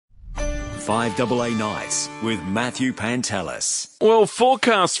5AA Nights with Matthew Pantelis. Well,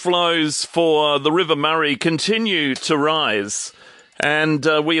 forecast flows for the River Murray continue to rise. And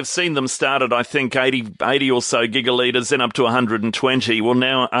we have seen them start at, I think, 80 or so gigalitres, then up to 120. Well,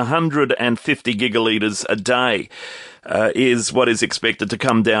 now 150 gigalitres a day is what is expected to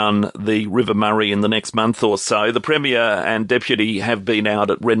come down the River Murray in the next month or so. The Premier and Deputy have been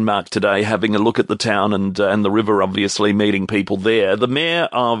out at Renmark today having a look at the town and the river, obviously, meeting people there. The Mayor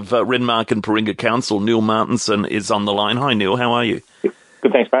of Renmark and Paringa Council, Neil Martinson, is on the line. Hi, Neil. How are you?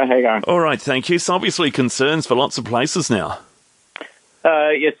 Good, thanks, Matt. How you going? All right, thank you. So obviously concerns for lots of places now.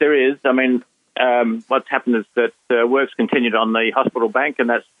 Yes, there is. I mean, what's happened is that work's continued on the hospital bank, and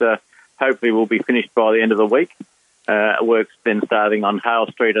that's hopefully will be finished by the end of the week. Work's then starting on Hale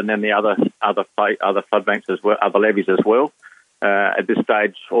Street, and then the other flood banks as well, other levees as well. At this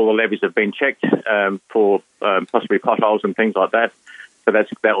stage, all the levees have been checked for possibly potholes and things like that. So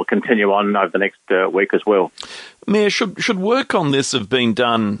that will continue on over the next week as well. Mayor, should work on this have been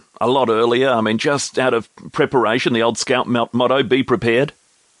done a lot earlier? I mean, just out of preparation, the old Scout motto, be prepared?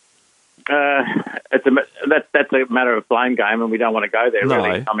 That's a matter of blame game, and we don't want to go there,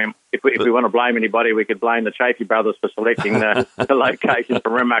 really. No. I mean, if we want to blame anybody, we could blame the Chaffee brothers for selecting the location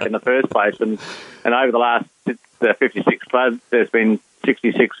for Renmark in the first place. And over the last 56 floods, there's been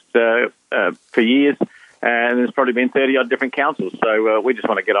 66 for years. And there's probably been 30-odd different councils. So we just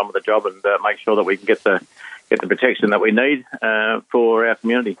want to get on with the job and make sure that we can get the protection that we need for our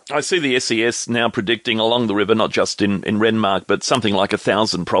community. I see the SES now predicting along the river, not just in Renmark, but something like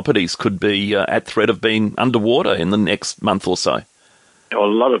 1,000 properties could be at threat of being underwater in the next month or so. Well, a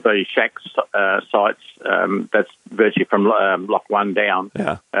lot of the shack sites, that's virtually from Lock 1 down,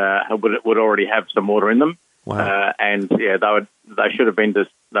 would already have some water in them. Wow. And they should have been.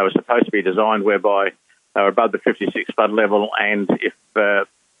 They were supposed to be designed whereby they were above the 56 flood level, and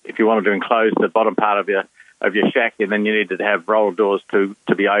if you wanted to enclose the bottom part of your shack, and then you needed to have roller doors to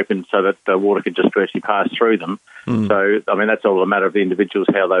be open so that the water could just virtually pass through them. So, I mean, that's all a matter of the individuals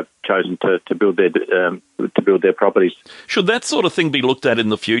how they've chosen to build their properties. Should that sort of thing be looked at in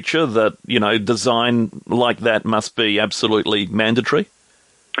the future? That design like that must be absolutely mandatory.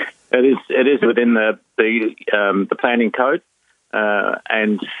 It is within the planning code,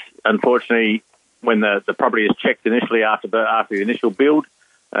 and unfortunately, when the property is checked initially after the initial build,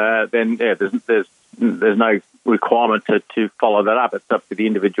 then there's no requirement to follow that up. It's up to the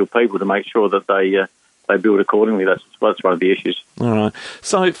individual people to make sure that they build accordingly. That's one of the issues. All right.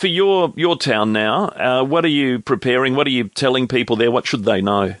 So for your town now, what are you preparing? What are you telling people there? What should they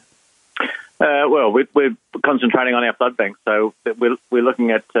know? Well, we're concentrating on our flood banks, so we're looking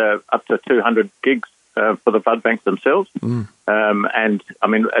at up to 200 gigs for the flood banks themselves. And I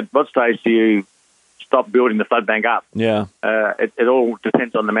mean, at what stage do you stop building the flood bank up? Yeah. It all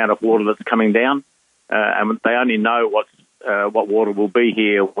depends on the amount of water that's coming down, and they only know what water will be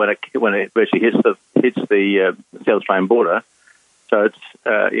here when it virtually hits the South Australian border. So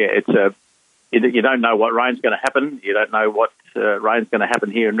you don't know what rain's going to happen. You don't know what rain's going to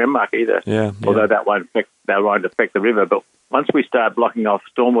happen here in Renmark either. Yeah. Although that won't affect the river. But once we start blocking off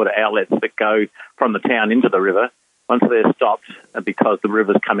stormwater outlets that go from the town into the river, once they're stopped because the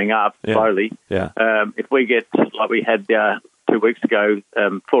river's coming up slowly, if we get, like we had 2 weeks ago,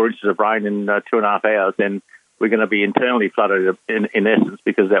 4 inches of rain in 2.5 hours, then we're going to be internally flooded in essence,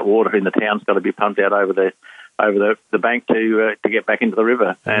 because that water in the town's got to be pumped out over the bank to get back into the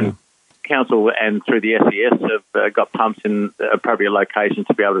river. And council and through the SES have got pumps in appropriate locations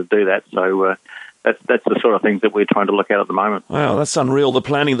to be able to do that. So that's the sort of things that we're trying to look at the moment. Wow, that's unreal, the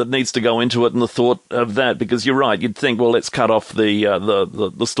planning that needs to go into it and the thought of that, because you're right, you'd think, well, let's cut off the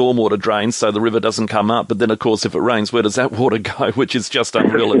stormwater drains so the river doesn't come up, but then, of course, if it rains, where does that water go, which is just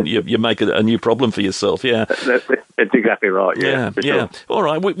unreal, and you make a new problem for yourself, yeah. That's exactly right, yeah. Sure. All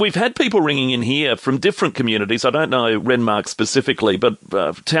right, we've had people ringing in here from different communities, I don't know Renmark specifically, but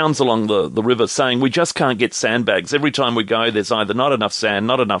towns along the river saying we just can't get sandbags. Every time we go, there's either not enough sand,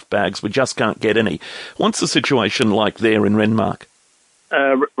 not enough bags, we just can't get any. What's the situation like there in Renmark?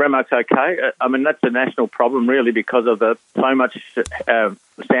 Renmark's okay. I mean, that's a national problem, really, because of so much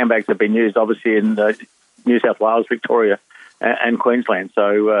sandbags have been used, obviously, in New South Wales, Victoria, and Queensland.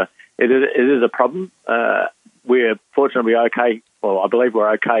 So it is a problem. We're fortunately okay. Well, I believe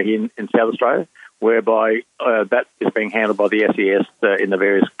we're okay here in South Australia, whereby that is being handled by the SES in the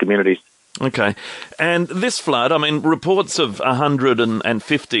various communities. Okay. And this flood, I mean, reports of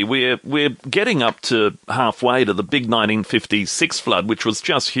 150, we're getting up to halfway to the big 1956 flood, which was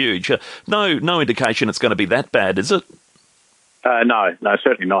just huge. No indication it's going to be that bad, is it? No,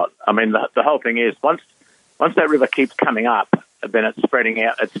 certainly not. I mean, the whole thing is once that river keeps coming up, then it's spreading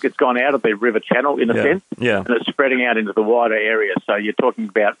out. It's gone out of the river channel in a sense, and it's spreading out into the wider areas. So you're talking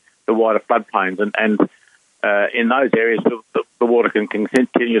about the wider floodplains, and in those areas, the water can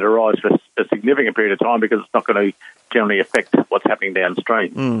continue to rise for a significant period of time because it's not going to generally affect what's happening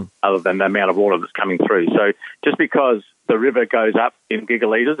downstream, other than the amount of water that's coming through. So just because the river goes up in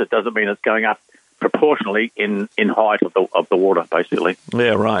gigalitres, it doesn't mean it's going up proportionally in height of the water, basically.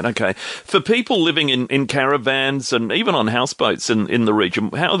 Yeah, right, okay. For people living in caravans and even on houseboats in the region,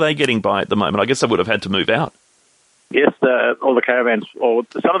 how are they getting by at the moment? I guess they would have had to move out. Yes, all the caravans, or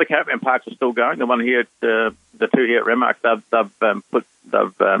some of the caravan parks are still going. The one here, the two here at Renmark,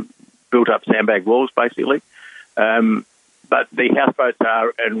 they've built up sandbag walls, basically. But the houseboats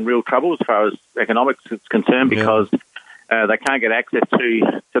are in real trouble as far as economics is concerned because they can't get access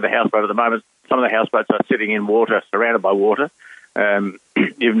to the houseboat at the moment. Some of the houseboats are sitting in water, surrounded by water. You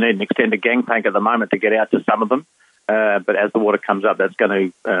need an extended gangplank at the moment to get out to some of them. But as the water comes up, that's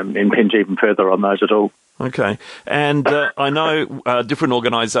going to impinge even further on those at all. Okay, and I know different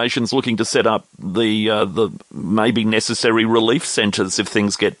organisations looking to set up the maybe necessary relief centres if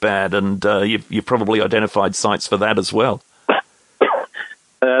things get bad, and you've probably identified sites for that as well.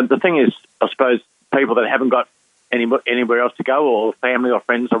 The thing is, I suppose, people that haven't got anywhere else to go, or family or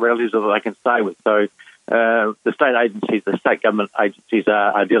friends or relatives that they can stay with. So the state agencies, the state government agencies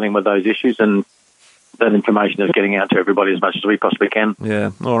are dealing with those issues, and that information is getting out to everybody as much as we possibly can. Yeah,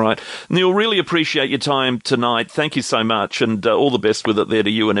 all right. Neil, really appreciate your time tonight. Thank you so much, and all the best with it there to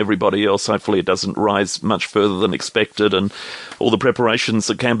you and everybody else. Hopefully it doesn't rise much further than expected, and all the preparations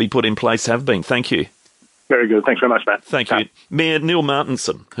that can be put in place have been. Thank you. Very good. Thanks very much, Matt. Thank you. Mayor Neil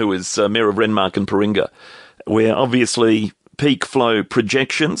Martinson, who is Mayor of Renmark and Paringa, where obviously peak flow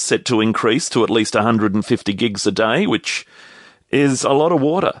projections set to increase to at least 150 gigs a day, which is a lot of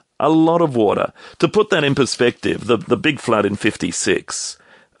water. A lot of water. To put that in perspective, the big flood in 56,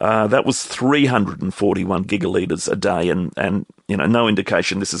 that was 341 gigalitres a day, and you know, no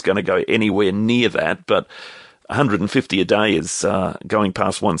indication this is going to go anywhere near that, but 150 a day is going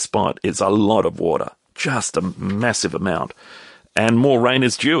past one spot. It's a lot of water, just a massive amount. And more rain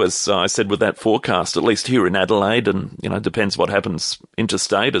is due, as I said with that forecast, at least here in Adelaide, and you know, depends what happens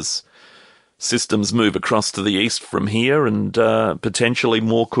interstate as systems move across to the east from here, and potentially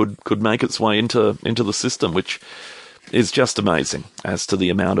more could make its way into the system, which is just amazing as to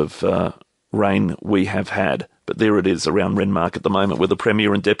the amount of rain we have had. But there it is around Renmark at the moment, where the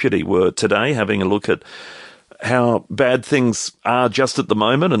Premier and Deputy were today having a look at how bad things are just at the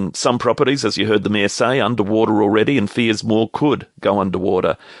moment, and some properties, as you heard the Mayor say, underwater already, and fears more could go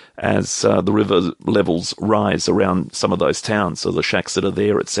underwater as the river levels rise around some of those towns, so the shacks that are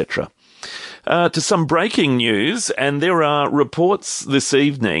there, etc. To some breaking news, and there are reports this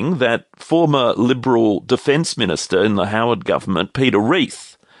evening that former Liberal Defence Minister in the Howard government, Peter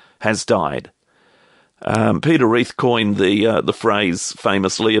Reith, has died. Peter Reith coined the phrase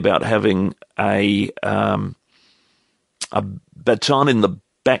famously about having a baton in the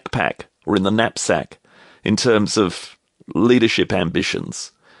backpack or in the knapsack in terms of leadership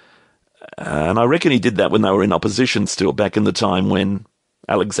ambitions. And I reckon he did that when they were in opposition still, back in the time when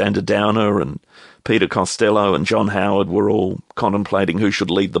Alexander Downer and Peter Costello and John Howard were all contemplating who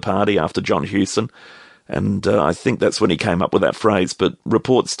should lead the party after John Hewson. And I think that's when he came up with that phrase. But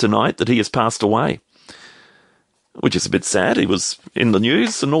reports tonight that he has passed away, which is a bit sad. He was in the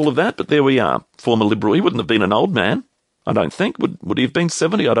news and all of that, but there we are. Former Liberal. He wouldn't have been an old man, I don't think. Would he have been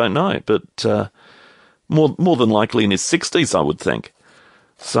 70? I don't know. But more than likely in his 60s, I would think.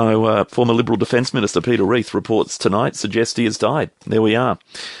 So former Liberal Defence Minister Peter Reith reports tonight suggest he has died. There we are.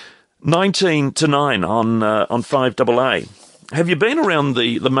 19 to 9 on 5AA. Have you been around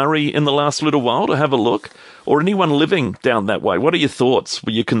the Murray in the last little while to have a look? Or anyone living down that way? What are your thoughts?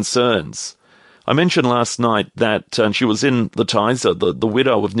 Were your concerns? I mentioned last night that she was in the Tyser, the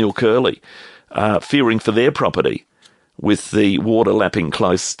widow of Neil Curley, fearing for their property with the water lapping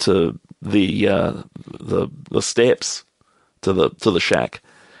close to the steps to the shack.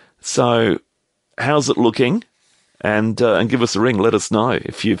 So, how's it looking? And give us a ring. Let us know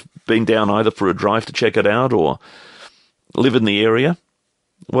if you've been down either for a drive to check it out or live in the area.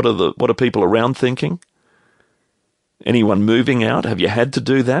 What are people around thinking? Anyone moving out? Have you had to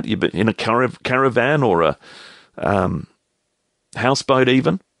do that? You've been in a caravan or a houseboat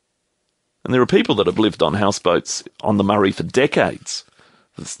even? And there are people that have lived on houseboats on the Murray for decades.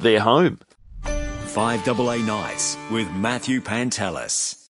 It's their home. 5AA Nights with Matthew Pantelis.